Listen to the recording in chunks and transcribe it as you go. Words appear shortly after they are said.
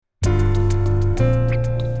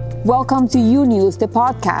Welcome to U News, the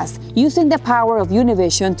podcast, using the power of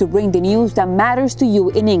Univision to bring the news that matters to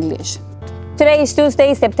you in English. Today is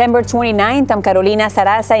Tuesday, September 29th. I'm Carolina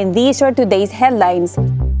Sarasa, and these are today's headlines.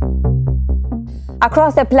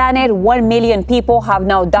 Across the planet, 1 million people have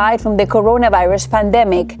now died from the coronavirus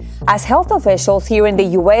pandemic, as health officials here in the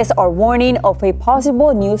U.S. are warning of a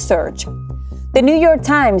possible new surge. The New York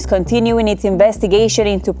Times continuing its investigation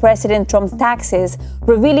into President Trump's taxes,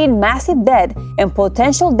 revealing massive debt and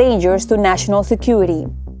potential dangers to national security.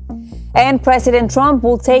 And President Trump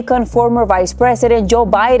will take on former Vice President Joe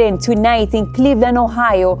Biden tonight in Cleveland,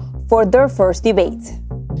 Ohio, for their first debate.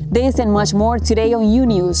 This and much more today on U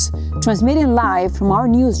News, transmitting live from our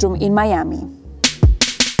newsroom in Miami.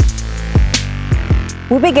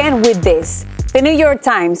 We begin with this. The New York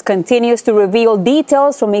Times continues to reveal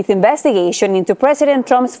details from its investigation into President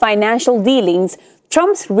Trump's financial dealings.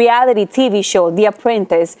 Trump's reality TV show, The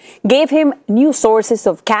Apprentice, gave him new sources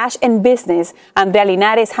of cash and business. Andrea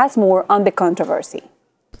Linares has more on the controversy.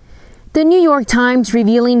 The New York Times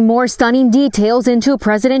revealing more stunning details into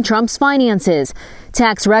President Trump's finances.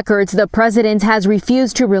 Tax records the president has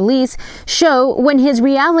refused to release show when his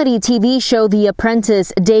reality TV show The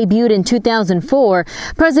Apprentice debuted in 2004,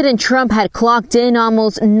 President Trump had clocked in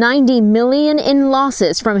almost $90 million in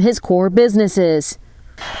losses from his core businesses.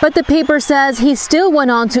 But the paper says he still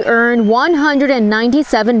went on to earn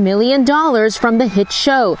 $197 million from the hit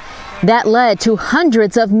show. That led to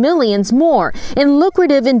hundreds of millions more in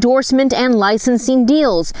lucrative endorsement and licensing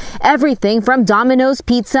deals, everything from Domino's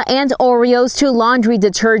Pizza and Oreos to laundry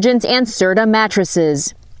detergent and Serta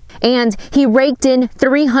mattresses. And he raked in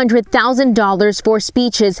 $300,000 for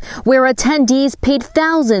speeches where attendees paid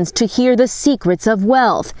thousands to hear the secrets of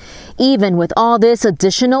wealth. Even with all this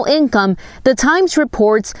additional income, the Times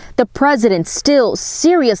reports the president still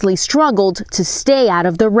seriously struggled to stay out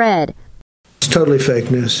of the red. It's totally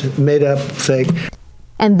fake news, made up, fake.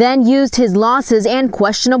 And then used his losses and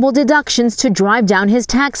questionable deductions to drive down his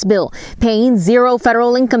tax bill, paying zero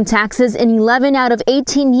federal income taxes in 11 out of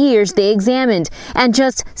 18 years they examined, and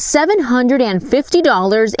just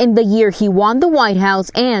 $750 in the year he won the White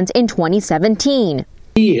House and in 2017.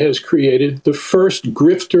 He has created the first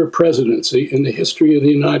grifter presidency in the history of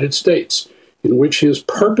the United States, in which his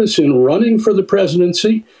purpose in running for the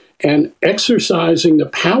presidency and exercising the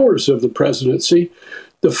powers of the presidency,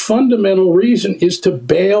 the fundamental reason is to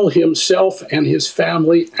bail himself and his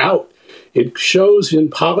family out. It shows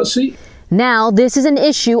in policy. Now, this is an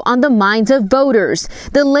issue on the minds of voters.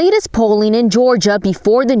 The latest polling in Georgia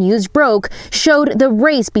before the news broke showed the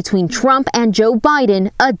race between Trump and Joe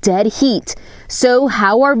Biden a dead heat. So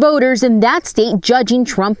how are voters in that state judging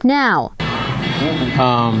Trump now?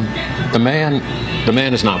 The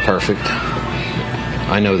man is not perfect.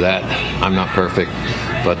 I know that. I'm not perfect,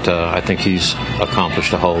 but I think he's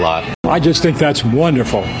accomplished a whole lot. I just think that's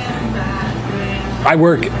wonderful. I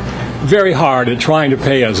work very hard at trying to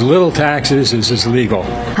pay as little taxes as is legal.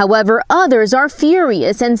 However, others are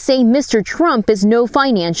furious and say Mr. Trump is no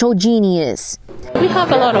financial genius. We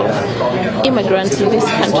have a lot of immigrants in this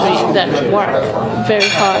country that work very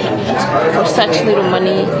hard for such little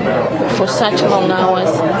money, for such long hours,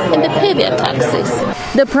 and they pay their taxes.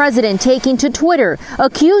 The president taking to Twitter,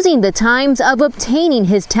 accusing the Times of obtaining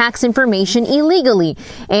his tax information illegally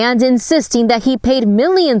and insisting that he paid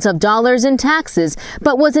millions of dollars in taxes,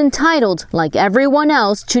 but was entitled, like everyone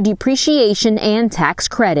else, to depreciation and tax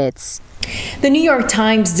credits. The New York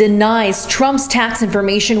Times denies Trump's tax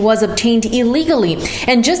information was obtained illegally.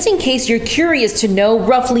 And just in case you're curious to know,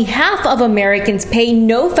 roughly half of Americans pay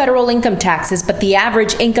no federal income taxes, but the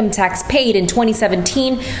average income tax paid in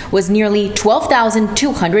 2017 was nearly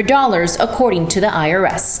 $12,200, according to the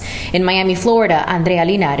IRS. In Miami, Florida, Andrea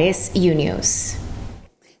Linares, U News.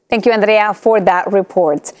 Thank you, Andrea, for that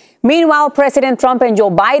report. Meanwhile, President Trump and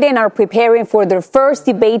Joe Biden are preparing for their first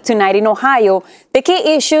debate tonight in Ohio. The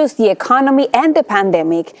key issues, the economy and the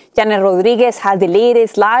pandemic. Janet Rodriguez has the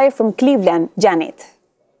latest live from Cleveland. Janet.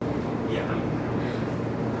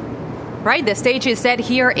 Right, the stage is set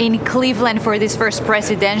here in Cleveland for this first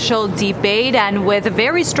presidential debate, and with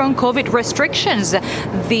very strong COVID restrictions.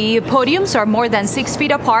 The podiums are more than 6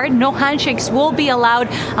 feet apart. No handshakes will be allowed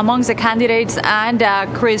amongst the candidates, and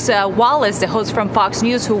Chris Wallace, the host from Fox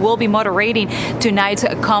News, who will be moderating tonight's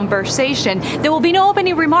conversation. There will be no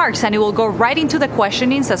opening remarks, and it will go right into the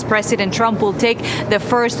questionings as President Trump will take the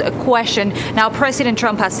first question. Now, President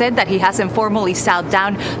Trump has said that he hasn't formally sat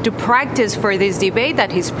down to practice for this debate,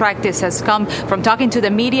 that his practice has has come from talking to the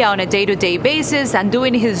media on a day-to-day basis and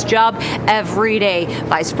doing his job every day.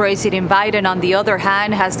 Vice President Biden, on the other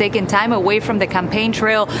hand, has taken time away from the campaign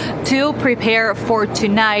trail to prepare for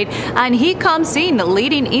tonight. And he comes in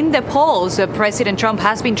leading in the polls. President Trump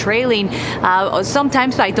has been trailing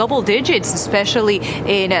sometimes by double digits, especially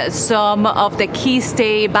in some of the key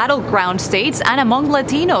battleground states and among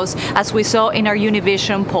Latinos, as we saw in our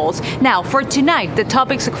Univision polls. Now, for tonight, the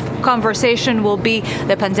topics of conversation will be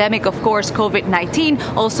the pandemic, of course,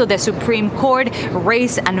 COVID-19, also the Supreme Court,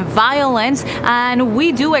 race and violence. And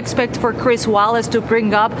we do expect for Chris Wallace to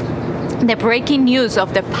bring up the breaking news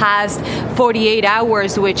of the past 48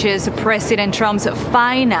 hours, which is President Trump's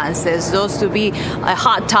finances, those to be a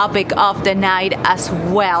hot topic of the night as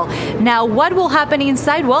well. Now, what will happen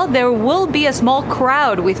inside? Well, there will be a small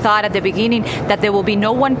crowd. We thought at the beginning that there will be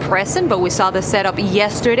no one present, but we saw the setup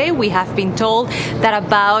yesterday. We have been told that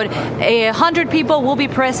about 100 people will be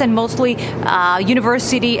present, mostly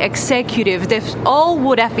university executives. They all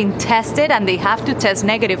would have been tested, and they have to test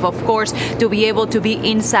negative, of course, to be able to be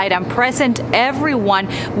inside and present. Everyone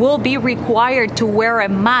will be required to wear a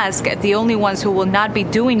mask. The only ones who will not be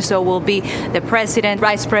doing so will be the president,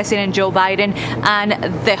 Vice President Joe Biden, and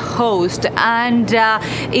the host. And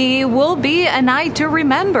it will be a night to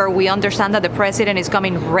remember. We understand that the president is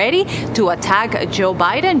coming ready to attack Joe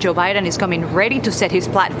Biden. Joe Biden is coming ready to set his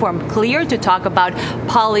platform clear, to talk about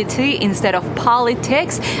polity instead of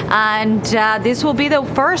politics. And this will be the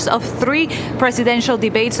first of 3 presidential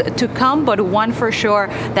debates to come, but one for sure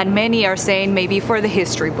that many are saying maybe for the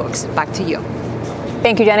history books. Back to you.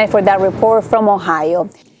 Thank you, Janet, for that report from Ohio.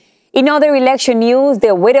 In other election news,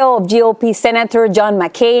 the widow of GOP Senator John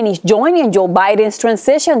McCain is joining Joe Biden's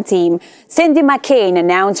transition team. Cindy McCain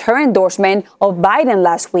announced her endorsement of Biden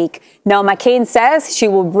last week. Now, McCain says she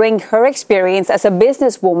will bring her experience as a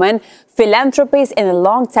businesswoman, philanthropist, and a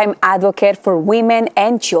longtime advocate for women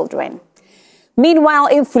and children. Meanwhile,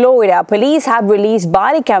 in Florida, police have released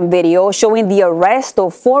body cam video showing the arrest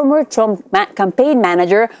of former Trump campaign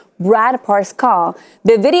manager Brad Parscale.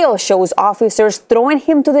 The video shows officers throwing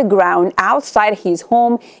him to the ground outside his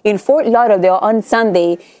home in Fort Lauderdale on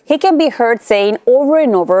Sunday. He can be heard saying over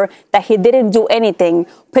and over that he didn't do anything.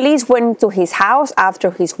 Police went to his house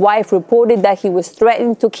after his wife reported that he was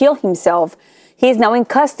threatening to kill himself. He is now in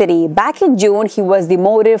custody. Back in June, he was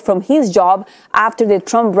demoted from his job after the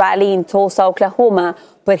Trump rally in Tulsa, Oklahoma,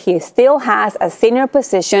 but he still has a senior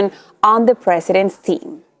position on the president's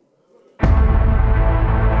team.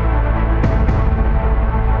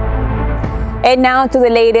 And now to the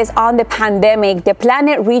latest on the pandemic. The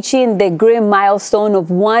planet reaching the grim milestone of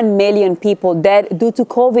 1 million people dead due to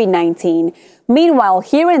COVID-19. Meanwhile,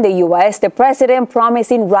 here in the U.S., the president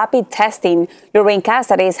promising rapid testing. Lorraine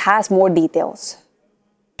Casares has more details.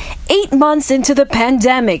 8 months into the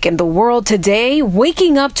pandemic and the world today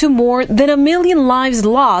waking up to more than 1 million lives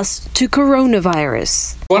lost to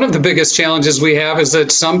coronavirus. One of the biggest challenges we have is that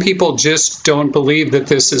some people just don't believe that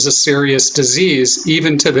this is a serious disease,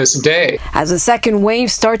 even to this day. As a second wave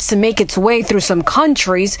starts to make its way through some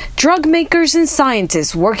countries, drug makers and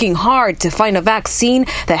scientists working hard to find a vaccine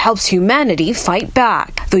that helps humanity fight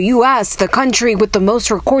back. The U.S., the country with the most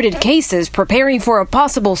recorded cases, preparing for a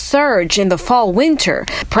possible surge in the fall-winter.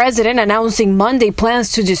 President announcing Monday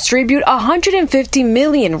plans to distribute 150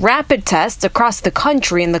 million rapid tests across the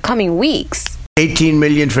country in the coming weeks. 18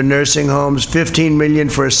 million for nursing homes, 15 million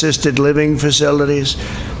for assisted living facilities,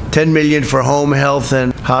 10 million for home health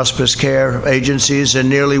and hospice care agencies, and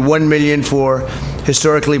nearly 1 million for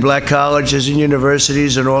historically black colleges and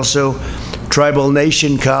universities, and also tribal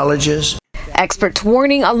nation colleges. Experts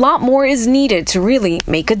warning a lot more is needed to really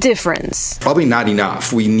make a difference. Probably not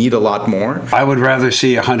enough. We need a lot more. I would rather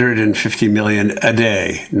see 150 million a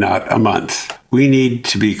day, not a month. We need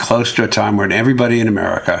to be close to a time when everybody in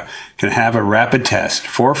America can have a rapid test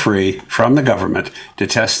for free from the government to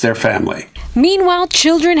test their family. Meanwhile,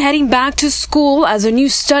 children heading back to school, as a new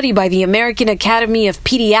study by the American Academy of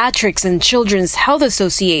Pediatrics and Children's Health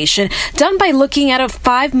Association, done by looking at a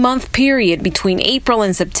 5-month period between April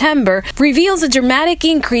and September, reveals a dramatic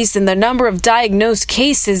increase in the number of diagnosed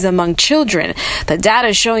cases among children. The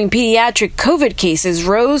data showing pediatric COVID cases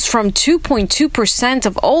rose from 2.2%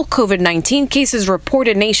 of all COVID-19 cases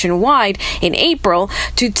reported nationwide in April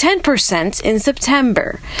to 10% in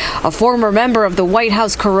September. A former member of the White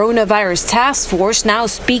House coronavirus task force now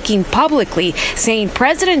speaking publicly, saying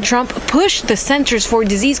President Trump pushed the Centers for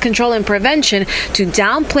Disease Control and Prevention to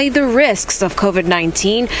downplay the risks of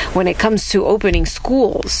COVID-19 when it comes to opening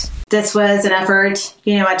schools. This was an effort,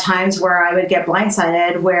 at times where I would get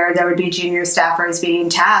blindsided, where there would be junior staffers being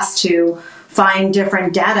tasked to find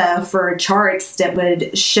different data for charts that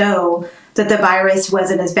would show that the virus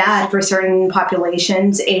wasn't as bad for certain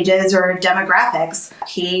populations, ages, or demographics.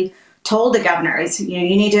 He told the governors, you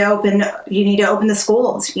need to open the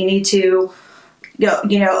schools. You need to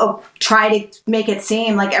try to make it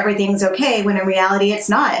seem like everything's okay when in reality it's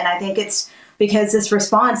not. And I think it's because this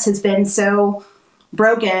response has been so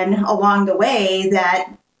broken along the way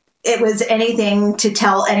that it was anything to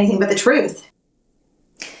tell anything but the truth.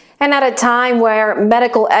 And at a time where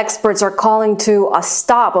medical experts are calling to a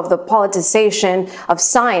stop of the politicization of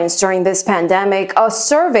science during this pandemic, a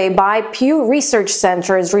survey by Pew Research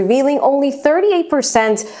Center is revealing only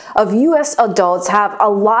 38% of U.S. adults have a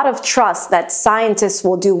lot of trust that scientists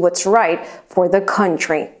will do what's right for the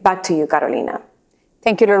country. Back to you, Carolina.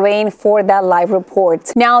 Thank you, Lorraine, for that live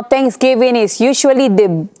report. Now, Thanksgiving is usually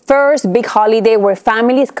the first big holiday where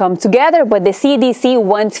families come together, but the CDC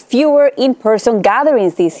wants fewer in-person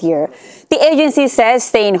gatherings this year. The agency says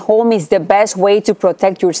staying home is the best way to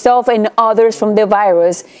protect yourself and others from the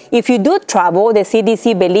virus. If you do travel, the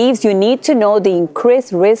CDC believes you need to know the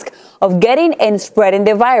increased risk of getting and spreading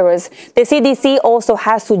the virus. The CDC also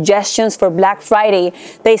has suggestions for Black Friday.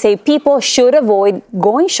 They say people should avoid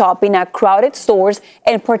going shopping at crowded stores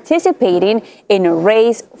and participating in a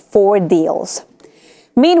race for deals.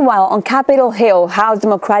 Meanwhile, on Capitol Hill, House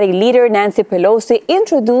Democratic leader Nancy Pelosi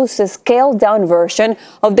introduced a scaled-down version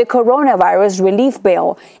of the coronavirus relief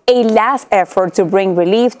bill, a last effort to bring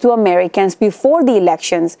relief to Americans before the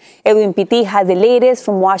elections. Edwin Pitti has the latest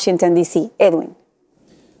from Washington, D.C. Edwin.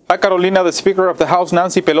 Hi, Carolina. The Speaker of the House,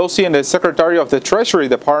 Nancy Pelosi, and the Secretary of the Treasury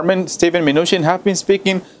Department, Stephen Mnuchin, have been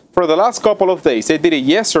speaking for the last couple of days. They did it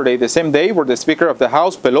yesterday, the same day where the Speaker of the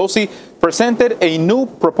House, Pelosi, presented a new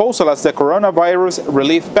proposal as the coronavirus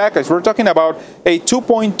relief package. We're talking about a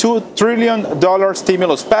 $2.2 trillion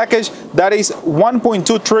stimulus package. That is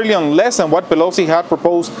 $1.2 trillion less than what Pelosi had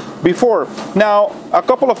proposed before. Now, a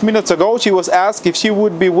couple of minutes ago, she was asked if she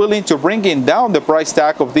would be willing to bring down the price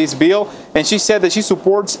tag of this bill, and she said that she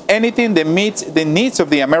supports anything that meets the needs of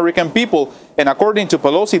the American people. And according to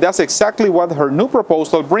Pelosi, that's exactly what her new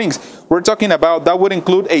proposal brings. We're talking about that would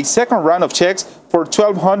include a second round of checks for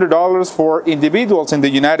 $1,200 for individuals in the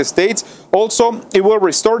United States. Also, it will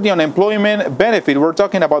restore the unemployment benefit. We're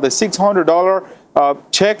talking about the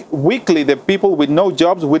 $600 check weekly that people with no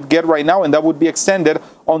jobs would get right now, and that would be extended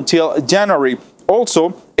until January.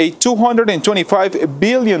 Also, a $225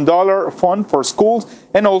 billion fund for schools,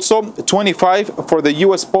 and also $25 for the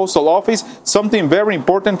U.S. Postal Office, something very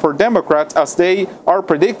important for Democrats as they are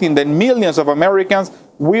predicting that millions of Americans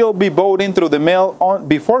will be voting through the mail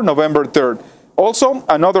before November 3rd. Also,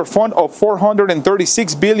 another fund of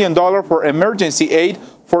 $436 billion for emergency aid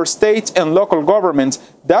for states and local governments.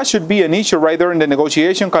 That should be an issue right there in the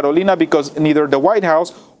negotiation, Carolina, because neither the White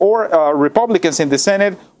House or Republicans in the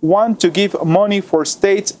Senate want to give money for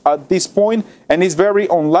states at this point, and it's very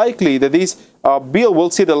unlikely that this bill will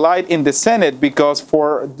see the light in the Senate, because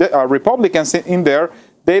for the Republicans in there,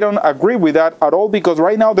 they don't agree with that at all, because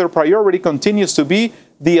right now their priority continues to be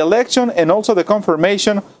the election and also the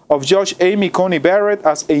confirmation of Judge Amy Coney Barrett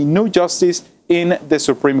as a new justice in the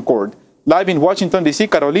Supreme Court. Live in Washington, D.C.,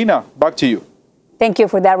 Carolina, back to you. Thank you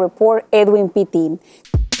for that report, Edwin Pitti.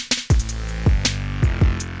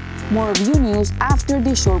 More View News after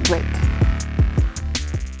this short break.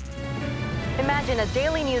 Imagine a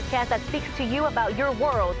daily newscast that speaks to you about your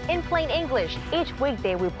world in plain English. Each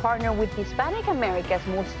weekday, we partner with Hispanic America's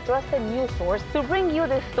most trusted news source to bring you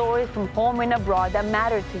the stories from home and abroad that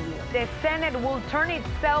matter to you. The Senate will turn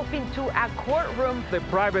itself into a courtroom. The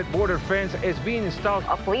private border fence is being installed.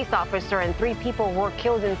 A police officer and 3 people were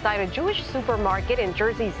killed inside a Jewish supermarket in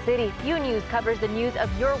Jersey City. U News covers the news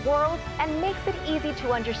of your world and makes it easy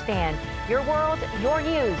to understand. Your world, your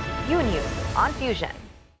news. U News on Fusion.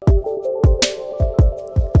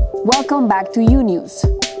 Welcome back to U News.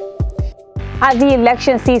 As the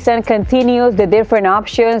election season continues, the different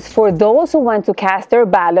options for those who want to cast their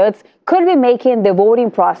ballots could be making the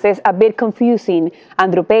voting process a bit confusing.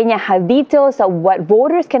 Andrew Peña has details of what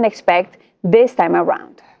voters can expect this time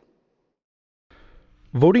around.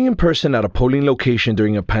 Voting in person at a polling location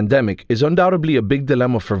during a pandemic is undoubtedly a big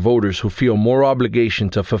dilemma for voters who feel more obligation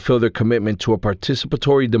to fulfill their commitment to a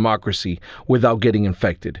participatory democracy without getting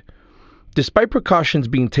infected. Despite precautions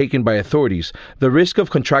being taken by authorities, the risk of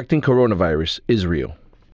contracting coronavirus is real.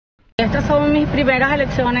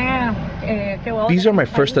 These are my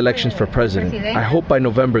first elections for president. I hope by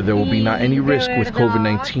November there will be not any risk with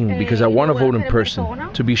COVID-19 because I want to vote in person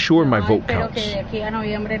to be sure my vote counts.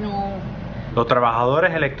 The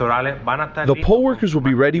poll workers will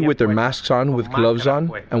be ready with their masks on, with gloves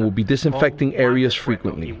on, and will be disinfecting areas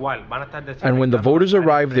frequently. And when the voters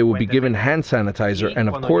arrive, they will be given hand sanitizer and,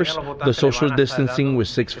 of course, the social distancing with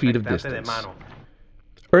 6 feet of distance.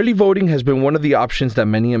 Early voting has been one of the options that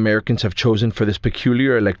many Americans have chosen for this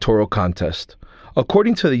peculiar electoral contest.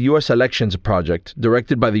 According to the U.S. Elections Project,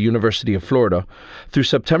 directed by the University of Florida, through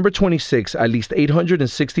September 26, at least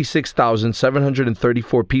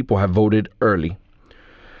 866,734 people have voted early.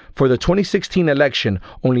 For the 2016 election,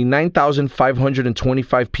 only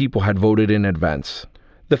 9,525 people had voted in advance.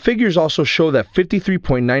 The figures also show that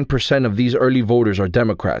 53.9% of these early voters are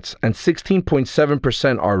Democrats and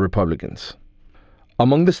 16.7% are Republicans.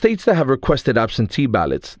 Among the states that have requested absentee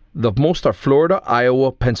ballots, the most are Florida,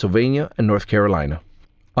 Iowa, Pennsylvania, and North Carolina.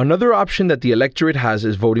 Another option that the electorate has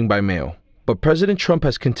is voting by mail, but President Trump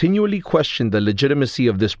has continually questioned the legitimacy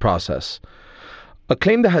of this process, a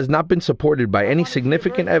claim that has not been supported by any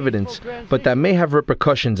significant evidence, but that may have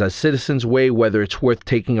repercussions as citizens weigh whether it's worth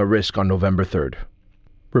taking a risk on November 3rd.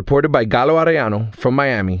 Reported by Galo Arellano from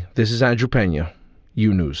Miami, this is Andrew Pena,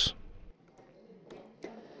 U News.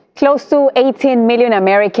 Close to 18 million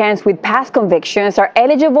Americans with past convictions are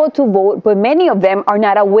eligible to vote, but many of them are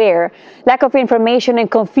not aware. Lack of information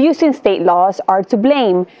and confusing state laws are to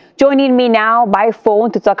blame. Joining me now by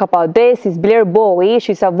phone to talk about this is Blair Bowie.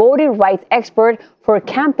 She's a voting rights expert for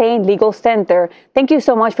Campaign Legal Center. Thank you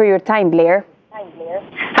so much for your time, Blair.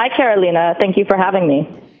 Hi, Carolina. Thank you for having me.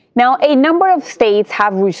 Now, a number of states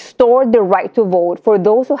have restored the right to vote for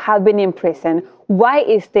those who have been in prison. Why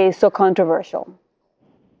is this so controversial?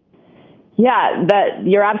 Yeah,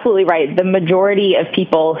 you're absolutely right. The majority of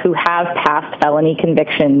people who have past felony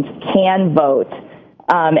convictions can vote.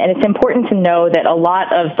 And it's important to know that a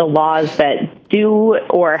lot of the laws that do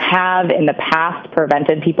or have in the past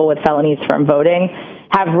prevented people with felonies from voting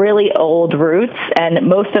have really old roots, and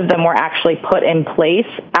most of them were actually put in place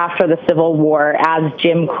after the Civil War as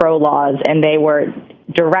Jim Crow laws, and they were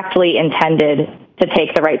directly intended to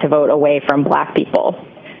take the right to vote away from Black people.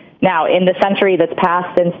 Now, in the century that's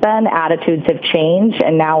passed since then, attitudes have changed,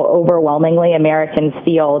 and now overwhelmingly Americans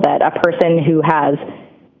feel that a person who has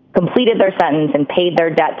completed their sentence and paid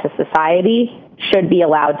their debt to society should be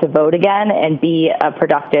allowed to vote again and be a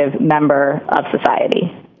productive member of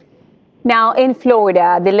society. Now, in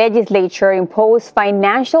Florida, the legislature imposed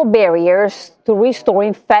financial barriers to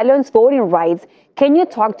restoring felons' voting rights. Can you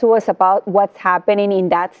talk to us about what's happening in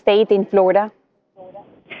that state in Florida?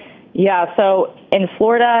 Yeah, so in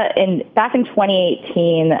Florida, back in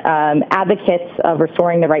 2018, advocates of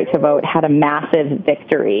restoring the right to vote had a massive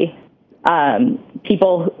victory. A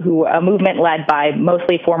movement led by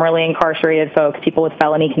mostly formerly incarcerated folks, people with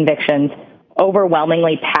felony convictions,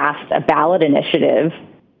 overwhelmingly passed a ballot initiative.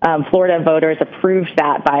 Florida voters approved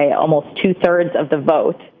that by almost 2/3 of the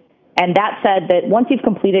vote. And that said that once you've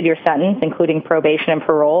completed your sentence, including probation and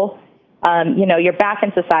parole, you're back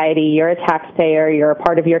in society, you're a taxpayer, you're a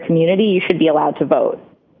part of your community, you should be allowed to vote.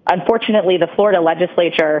 Unfortunately, the Florida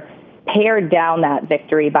legislature pared down that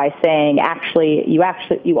victory by saying,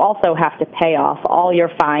 you also have to pay off all your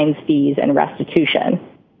fines, fees, and restitution.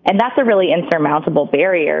 And that's a really insurmountable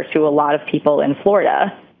barrier to a lot of people in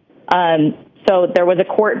Florida. So there was a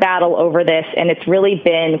court battle over this, and it's really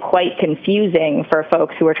been quite confusing for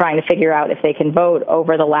folks who are trying to figure out if they can vote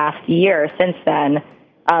over the last year since then.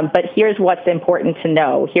 But here's what's important to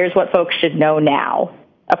know. Here's what folks should know now.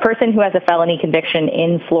 A person who has a felony conviction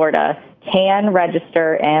in Florida can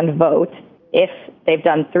register and vote if they've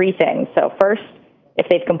done 3 things. So first, if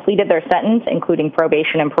they've completed their sentence, including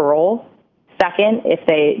probation and parole. Second, if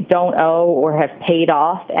they don't owe or have paid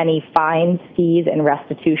off any fines, fees, and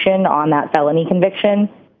restitution on that felony conviction.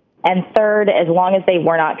 And third, as long as they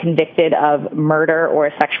were not convicted of murder or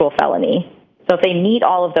a sexual felony. So if they meet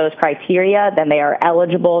all of those criteria, then they are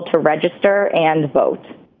eligible to register and vote.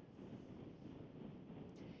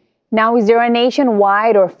 Now, is there a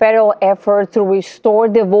nationwide or federal effort to restore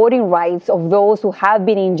the voting rights of those who have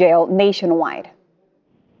been in jail nationwide?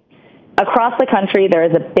 Across the country, there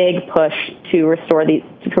is a big push to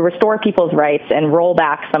restore people's rights and roll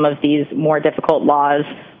back some of these more difficult laws.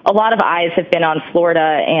 A lot of eyes have been on Florida,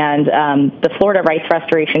 and the Florida Rights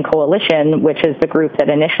Restoration Coalition, which is the group that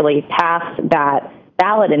initially passed that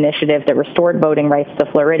ballot initiative that restored voting rights to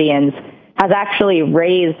Floridians, has actually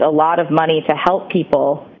raised a lot of money to help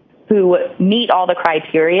people who meet all the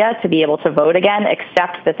criteria to be able to vote again,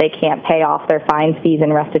 except that they can't pay off their fines, fees,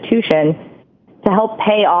 and restitution, to help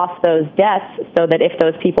pay off those debts so that if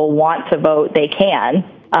those people want to vote, they can.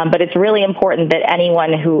 But it's really important that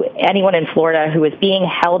anyone in Florida who is being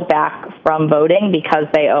held back from voting because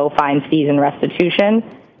they owe fines, fees, and restitution,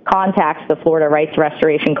 contacts the Florida Rights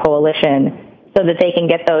Restoration Coalition so that they can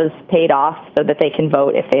get those paid off so that they can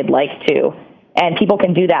vote if they'd like to. And people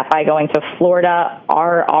can do that by going to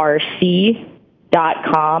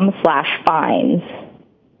floridarrc.com/fines.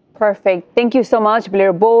 Perfect. Thank you so much,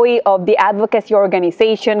 Blair Bowie of the advocacy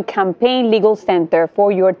organization Campaign Legal Center,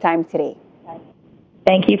 for your time today.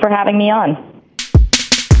 Thank you for having me on.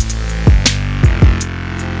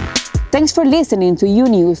 Thanks for listening to U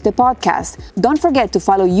News, the podcast. Don't forget to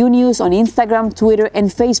follow U News on Instagram, Twitter, and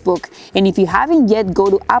Facebook. And if you haven't yet, go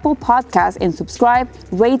to Apple Podcasts and subscribe,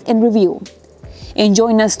 rate, and review. And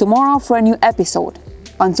join us tomorrow for a new episode.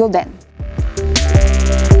 Until then.